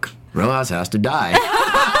 fuck, Rojas has to die.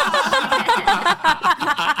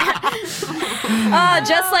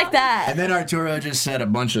 Just like that. And then Arturo just said a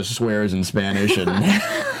bunch of swears in Spanish. And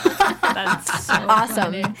That's so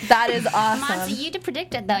awesome. funny. That is awesome. Monty, you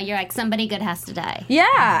predicted though. You're like, somebody good has to die. Yeah,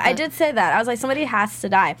 I did say that. I was like, somebody has to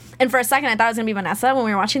die. And for a second, I thought it was going to be Vanessa when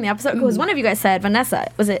we were watching the episode. Because one of you guys said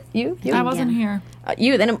Vanessa. Was it you? I wasn't here.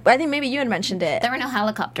 You. Then I think maybe you had mentioned it. There were no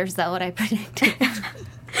helicopters though, what I predicted.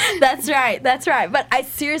 That's right. But I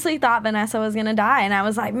seriously thought Vanessa was going to die. And I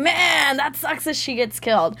was like, man, that sucks if she gets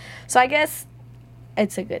killed. So I guess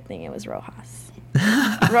it's a good thing it was Rojas.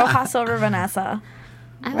 Rojas over Vanessa.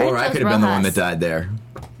 Or I could have been the one that died there.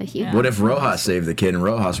 Yeah. What if Rojas saved the kid and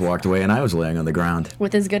Rojas walked away and I was laying on the ground?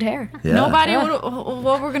 With his good hair. Yeah. Nobody would.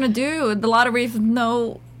 What we're gonna do? The lottery with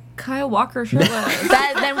no Kyle Walker shirtless.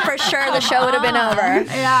 Then for sure the show would have been over.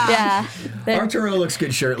 Yeah. Arturo looks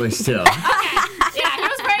good shirtless too. Yeah, he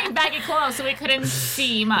was wearing baggy clothes, so we couldn't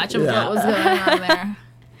see much of what was going on there.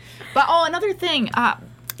 But another thing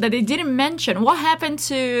that they didn't mention: what happened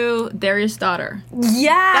to Darius' daughter?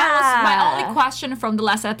 Yeah. That was my only question from the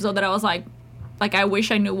last episode. That I was like I wish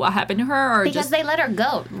I knew what happened to her, or because just they let her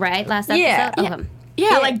go, right? Last episode. Yeah. Okay.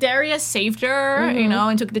 Yeah, like Darius saved her,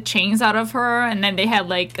 and took the chains out of her, and then they had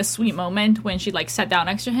like a sweet moment when she like sat down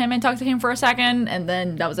next to him and talked to him for a second, and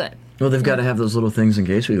then that was it. Well, they've got to have those little things in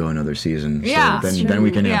case we go another season. Yeah, so that's then we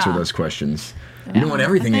can answer Yeah. those questions. You don't want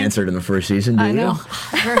everything answered in the first season, do you? I know.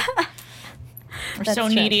 We're so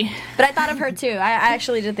true. needy. But I thought of her too. I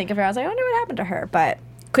actually did think of her. I was like, I wonder what happened to her. But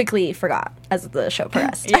quickly forgot as the show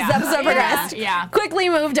progressed. Yeah. As the episode progressed. Yeah. Quickly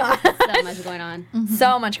moved on. So much going on.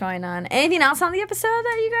 So much going on. Anything else on the episode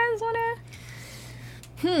that you guys want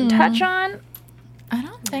to touch on? I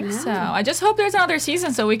don't think so. I just hope there's another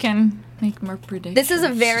season so we can make more predictions. This is a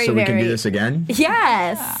very, So we very... can do this again?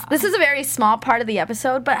 Yes. This is a very small part of the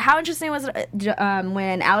episode, but how interesting was it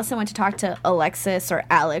when Allison went to talk to Alexis or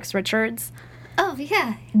Alex Richards? Oh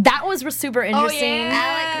yeah. That was super interesting.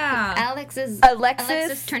 yeah.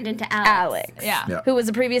 Alexis turned into Alex. Yeah. Who was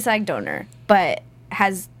a previous egg donor, but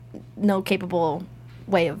has no capable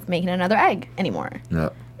way of making another egg anymore.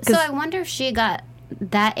 No. So I wonder if she got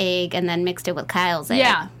that egg and then mixed it with Kyle's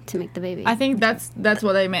egg to make the baby. I think that's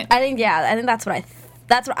what I meant. I think that's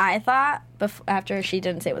what I thought after she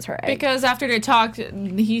didn't say it was her egg. Because after they talked,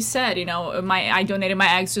 he said, I donated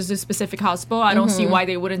my eggs to this specific hospital. I don't see why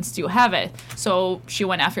they wouldn't still have it. So she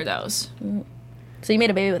went after those. So you made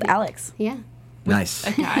a baby with Alex. Yeah. Nice.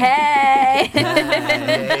 Hey.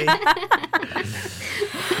 Hey.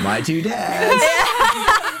 My two dads.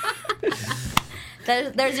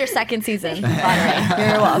 There's your second season. Lottery.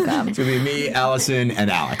 You're welcome. It's going to be me, Allison, and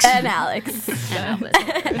Alex. And Alex.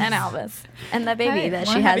 And Elvis. And the baby Hey, that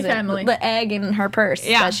one she happy has family. the egg in her purse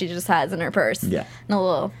Yeah. that she just has in her purse. Yeah. In a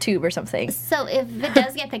little tube or something. So if it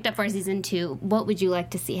does get picked up for season 2, what would you like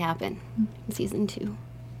to see happen in season 2?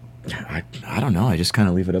 I don't know. I just kind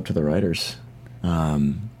of leave it up to the writers.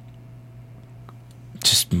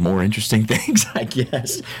 Just more interesting things, I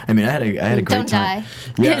guess. I mean, I had a great Don't time. die.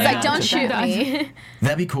 Yeah, He's like, don't shoot me.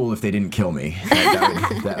 That'd be cool if they didn't kill me.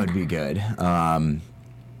 That would be good. I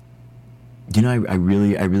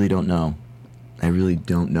really don't know. I really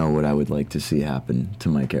don't know what I would like to see happen to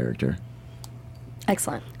my character.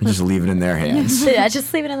 Excellent. Just leave it in their hands. Yeah,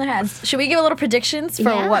 just leave it in their hands. Should we give a little predictions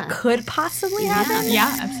for what could possibly happen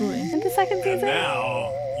Yeah, absolutely. in the second season?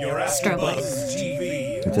 Now, your AfterBuzz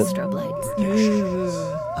TV. Strobe lights.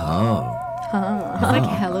 Oh. It's like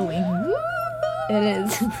Halloween. It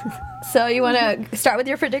is. So you want to start with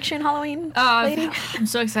your prediction, Halloween lady? I'm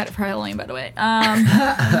so excited for Halloween, by the way.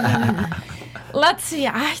 Let's see.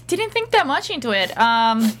 I didn't think that much into it.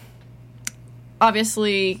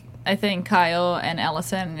 Obviously, I think Kyle and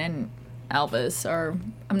Allison and Elvis are...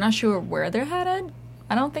 I'm not sure where they're headed.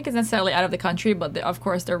 I don't think it's necessarily out of the country, but of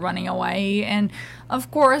course they're running away. And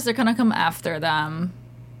of course they're going to come after them,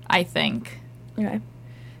 I think. Okay.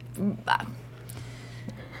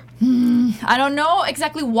 I don't know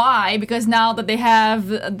exactly why, because now that they have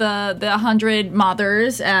the 100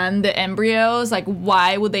 mothers and the embryos, like,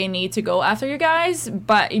 why would they need to go after you guys?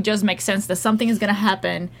 But it just makes sense that something is going to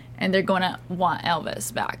happen and they're going to want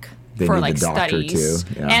Elvis back They for need like the doctor, studies.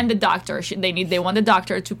 too. Yeah. And the doctor, they want the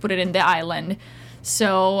doctor to put it in the island.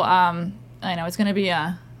 So I know it's going to be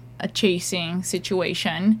a chasing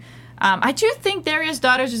situation. I do think Darius'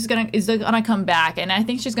 daughter is gonna come back, and I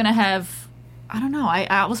think she's gonna have... I don't know.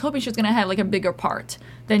 I was hoping she was going to have like a bigger part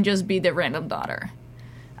than just be the random daughter.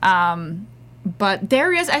 But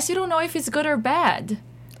Darius, I still don't know if he's good or bad.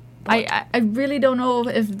 I really don't know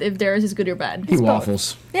if Darius is good or bad. He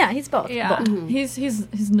waffles. Yeah, he's both. Yeah, Both.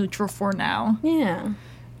 he's neutral for now. Yeah.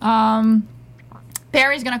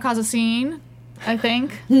 Perry's going to cause a scene, I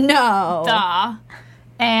think. No. Duh.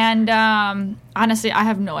 And honestly, I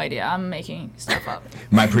have no idea. I'm making stuff up.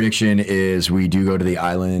 My prediction is we do go to the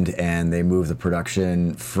island and they move the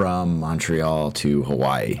production from Montreal to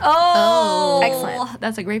Hawaii. Oh. Excellent.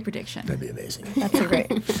 That's a great prediction. That'd be amazing. That's a great.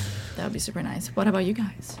 That would be super nice. What about you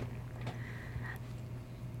guys?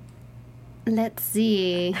 Let's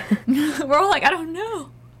see. We're all like, I don't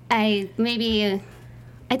know. I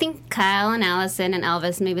think Kyle and Allison and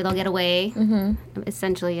Elvis, maybe they'll get away. Mm-hmm.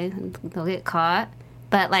 Essentially, they'll get caught.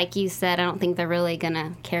 But like you said, I don't think they're really going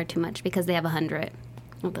to care too much because they have 100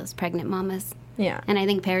 of those pregnant mamas. Yeah. And I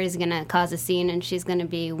think Perry's going to cause a scene, and she's going to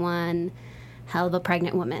be one hell of a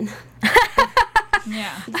pregnant woman.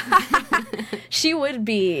 Yeah. She would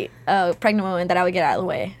be a pregnant woman that I would get out of the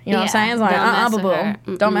way. You know what I'm saying? It's like, don't mess with boo-boo.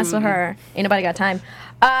 her. Don't mess with her. Ain't nobody got time.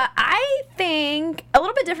 I think a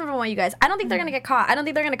little bit different from what you guys. I don't think they're going to get caught. I don't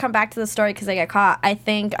think they're going to come back to the story because they get caught. I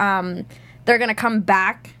think they're going to come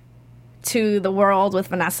back to the world with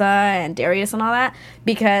Vanessa and Darius and all that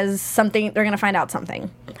because they're going to find out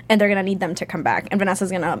something and they're going to need them to come back. And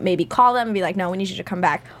Vanessa's going to maybe call them and be like, no, we need you to come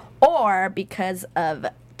back. Or because of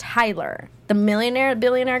Tyler, the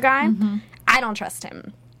billionaire guy, I don't trust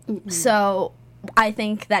him. So I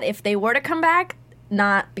think that if they were to come back,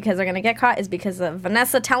 not because they're going to get caught, is because of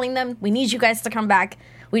Vanessa telling them, we need you guys to come back.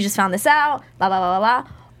 We just found this out, blah, blah, blah, blah,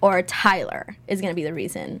 blah. Or Tyler is going to be the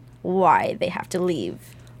reason why they have to leave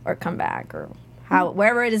or come back or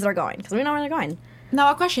wherever it is they're going. Because we know where they're going. Now,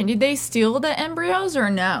 a question. Did they steal the embryos or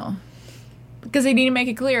no? Because they didn't make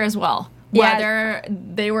it clear as well. Yeah. Whether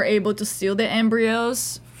they were able to steal the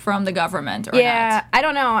embryos from the government or Yeah, not. I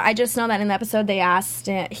don't know. I just know that in the episode they asked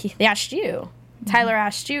you. Tyler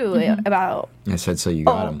asked you about... I said, so you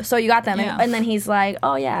got him. So you got them. Yeah. And then he's like,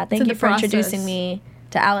 oh, yeah, thank in you the for process. introducing me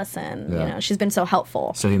to Allison. Yeah. You know, she's been so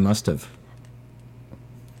helpful. So he must have.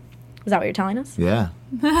 Is that what you're telling us? Yeah.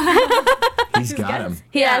 He's got him.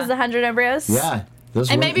 He has the 100 embryos? Yeah. Those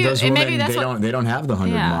And women, maybe- those and women maybe that's they don't have the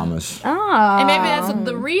 100 Yeah. mamas. Oh. And maybe that's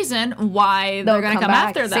the reason why they're going to come back.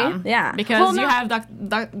 after them. See? Yeah. Because Well, you no. have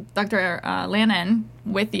Dr. Lennon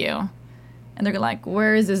with you. And they're like,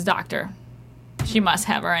 where is this doctor? She must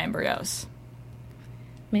have our embryos.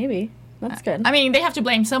 Maybe. That's good. I mean, they have to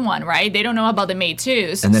blame someone, right? They don't know about the maid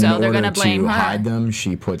too, so And then they're in going order to blame to her. hide them,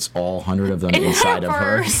 she puts all 100 of them In inside of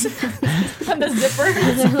her. purse. On the zipper.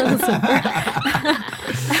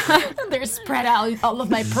 They're spread out all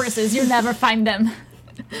of my purses. You'll never find them.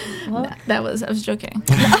 Well, I was joking.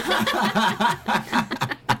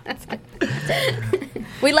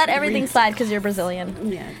 We let everything slide because you're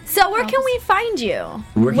Brazilian. Yeah. So where can we find you?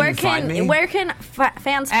 Where can you find me? Where can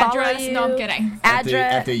fans follow Address? you? No, I'm kidding. At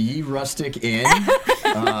Address. the Ye Rustic Inn.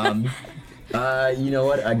 You know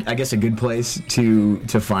what? I guess a good place to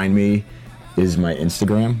find me is my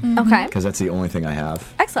Instagram. Okay. Because that's the only thing I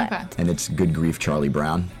have. Excellent. Okay. And it's Good Grief Charlie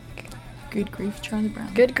Brown. Good grief, Charlie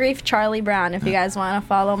Brown. Good grief, Charlie Brown. If you guys want to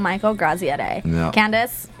follow Michael Graziadei. Yeah.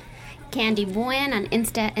 Candace. Candy Buen on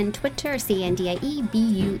Insta and Twitter,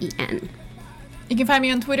 CandiEBuen. You can find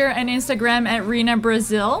me on Twitter and Instagram at Rena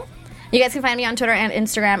Brazil. You guys can find me on Twitter and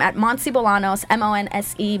Instagram at Monse Bolanos,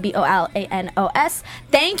 MonseBolanos.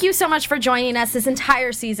 Thank you so much for joining us this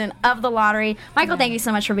entire season of The Lottery. Michael, thank you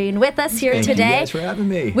so much for being with us here today. Thank you guys for having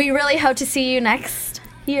me. We really hope to see you next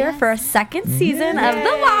year for a second season of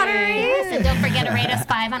The Lottery. Yes, and don't forget to rate us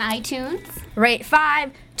 5 on iTunes. Rate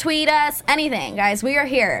 5, tweet us, anything, guys. We are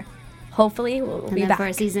here. Hopefully, we'll be back.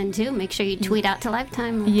 For season 2, make sure you tweet out to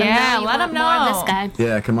Lifetime. Let them know. More of this guy.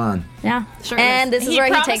 Yeah, come on. Yeah. Shirtless. And this is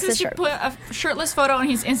where he takes his shirt. He promises to put a shirtless photo on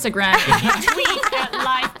his Instagram and you tweet at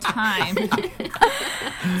Lifetime.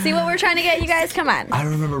 See what we're trying to get, you guys? Come on. I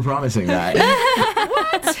remember promising that.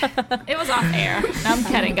 What? It was off air. No, I'm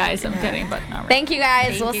kidding, guys. I'm kidding, but all right. Thank you,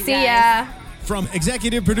 guys. We'll see ya. From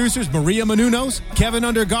executive producers Maria Menounos, Kevin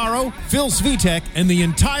Undergaro, Phil Svitek, and the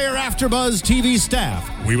entire AfterBuzz TV staff,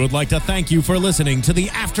 we would like to thank you for listening to the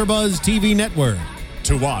AfterBuzz TV network.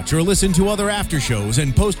 To watch or listen to other after shows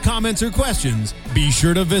and post comments or questions, be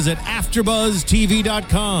sure to visit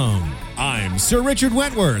AfterBuzzTV.com. I'm Sir Richard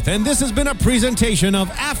Wentworth, and this has been a presentation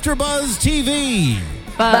of AfterBuzz TV.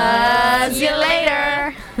 Buzz you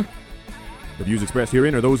later. The views expressed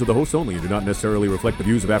herein are those of the hosts only and do not necessarily reflect the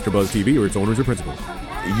views of AfterBuzz TV or its owners or principals.